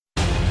this.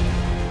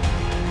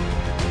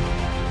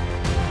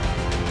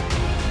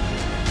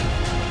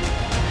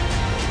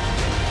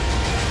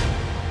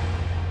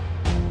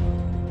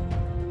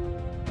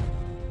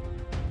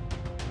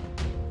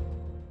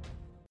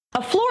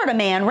 A Florida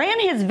man ran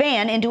his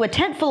van into a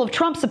tent full of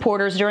Trump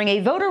supporters during a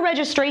voter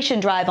registration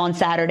drive on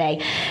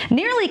Saturday,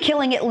 nearly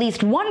killing at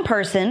least one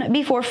person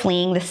before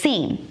fleeing the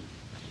scene.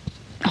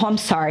 Oh, I'm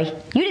sorry.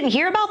 You didn't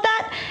hear about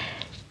that?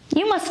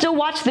 You must still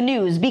watch the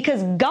news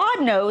because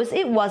God knows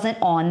it wasn't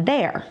on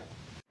there.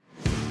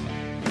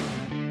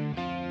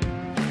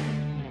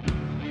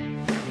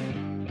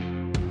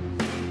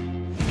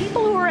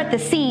 People who were at the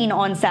scene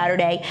on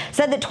Saturday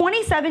said that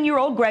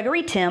 27-year-old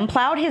Gregory Tim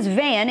plowed his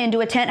van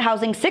into a tent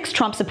housing 6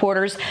 Trump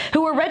supporters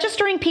who were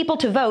registering people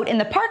to vote in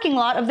the parking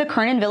lot of the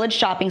Kernan Village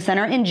Shopping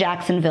Center in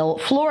Jacksonville,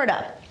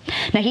 Florida.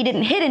 Now, he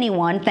didn't hit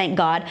anyone, thank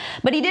God,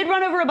 but he did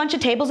run over a bunch of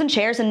tables and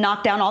chairs and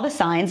knock down all the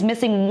signs,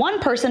 missing one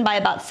person by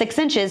about 6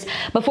 inches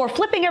before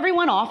flipping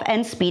everyone off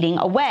and speeding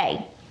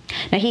away.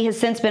 Now, he has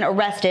since been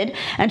arrested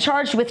and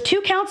charged with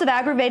 2 counts of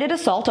aggravated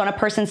assault on a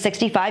person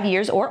 65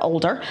 years or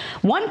older,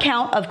 1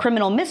 count of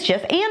criminal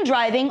mischief, and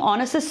driving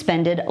on a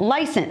suspended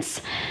license.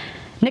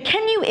 Now,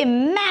 can you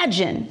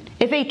imagine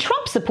if a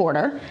Trump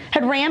supporter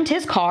had rammed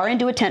his car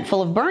into a tent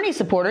full of Bernie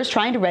supporters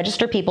trying to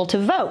register people to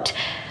vote?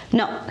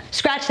 No,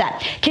 scratch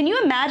that. Can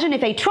you imagine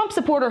if a Trump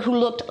supporter who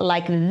looked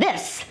like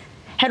this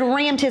had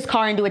rammed his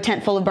car into a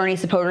tent full of Bernie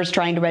supporters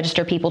trying to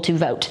register people to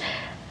vote?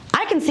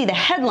 I can see the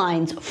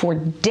headlines for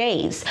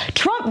days.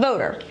 Trump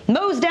voter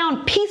mows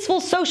down peaceful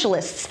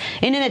socialists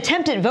in an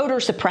attempted voter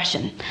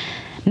suppression.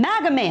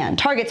 MAGA man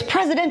targets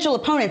presidential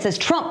opponents as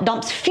Trump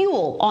dumps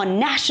fuel on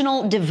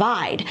national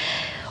divide.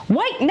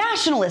 White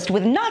nationalist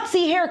with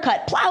Nazi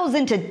haircut plows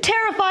into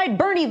terrified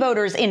Bernie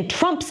voters in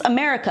Trump's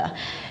America.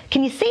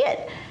 Can you see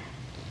it?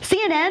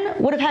 CNN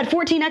would have had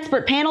 14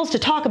 expert panels to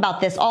talk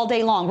about this all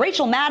day long.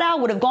 Rachel Maddow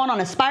would have gone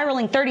on a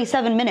spiraling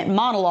 37-minute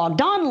monologue.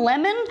 Don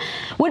Lemon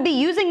would be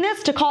using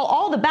this to call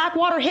all the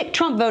backwater hick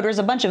Trump voters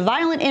a bunch of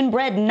violent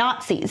inbred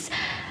Nazis.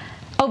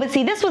 Oh, but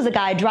see, this was a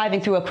guy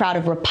driving through a crowd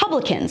of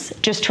Republicans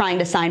just trying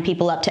to sign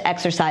people up to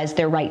exercise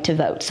their right to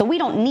vote. So we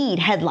don't need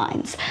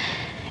headlines.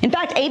 In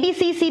fact,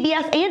 ABC,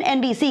 CBS,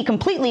 and NBC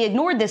completely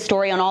ignored this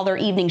story on all their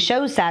evening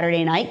shows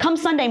Saturday night. Come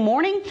Sunday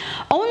morning,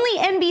 only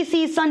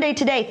NBC's Sunday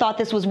Today thought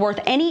this was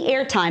worth any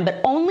airtime, but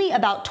only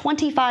about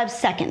 25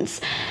 seconds.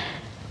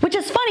 Which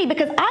is funny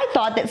because I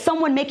thought that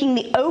someone making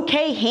the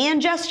okay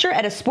hand gesture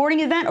at a sporting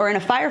event or in a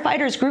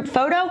firefighters group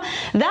photo,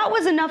 that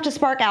was enough to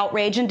spark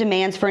outrage and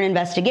demands for an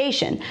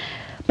investigation.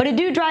 But a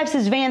dude drives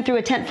his van through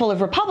a tent full of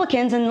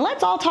Republicans, and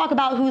let's all talk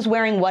about who's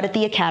wearing what at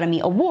the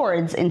Academy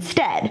Awards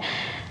instead.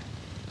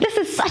 This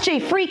is such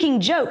a freaking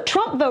joke.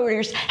 Trump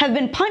voters have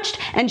been punched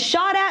and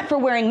shot at for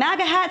wearing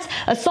MAGA hats,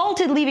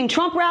 assaulted leaving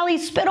Trump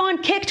rallies, spit on,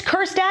 kicked,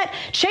 cursed at,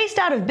 chased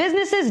out of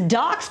businesses,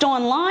 doxxed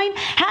online,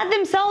 had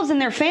themselves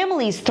and their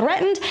families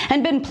threatened,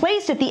 and been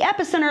placed at the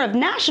epicenter of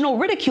national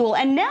ridicule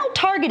and now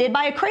targeted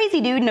by a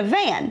crazy dude in a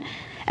van.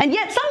 And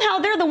yet somehow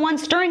they're the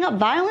ones stirring up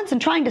violence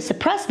and trying to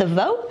suppress the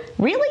vote?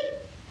 Really?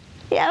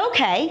 Yeah,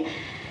 okay.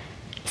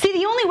 See,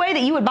 the only way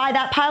that you would buy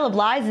that pile of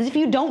lies is if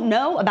you don't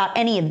know about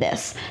any of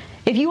this.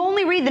 If you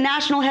only read the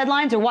national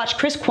headlines or watch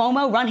Chris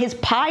Cuomo run his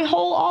pie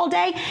hole all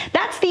day,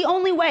 that's the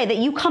only way that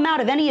you come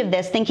out of any of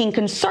this thinking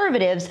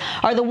conservatives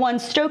are the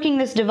ones stoking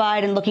this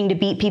divide and looking to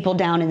beat people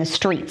down in the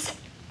streets.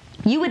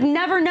 You would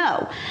never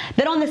know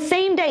that on the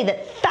same day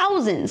that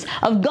thousands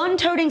of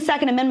gun-toting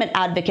Second Amendment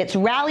advocates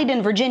rallied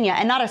in Virginia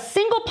and not a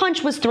single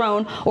punch was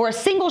thrown or a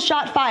single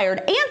shot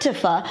fired,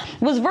 Antifa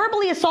was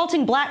verbally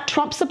assaulting black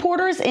Trump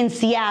supporters in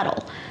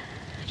Seattle.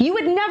 You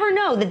would never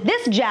know that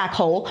this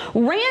jackhole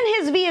ran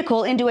his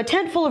vehicle into a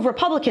tent full of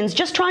Republicans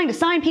just trying to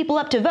sign people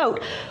up to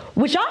vote,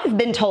 which I've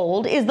been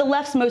told is the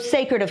left's most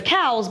sacred of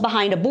cows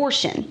behind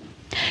abortion.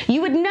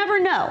 You would never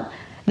know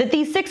that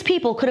these 6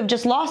 people could have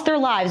just lost their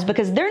lives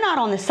because they're not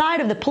on the side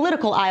of the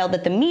political aisle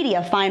that the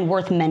media find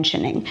worth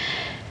mentioning.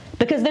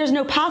 Because there's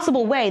no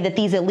possible way that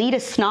these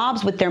elitist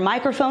snobs with their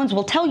microphones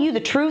will tell you the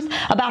truth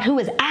about who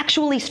is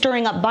actually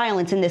stirring up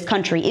violence in this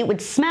country. It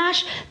would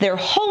smash their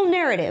whole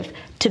narrative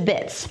to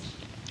bits.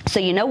 So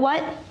you know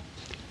what?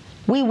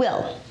 We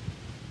will.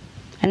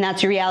 And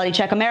that's your Reality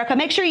Check America.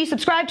 Make sure you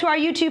subscribe to our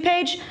YouTube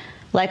page,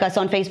 like us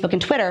on Facebook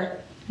and Twitter,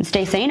 and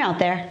stay sane out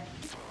there.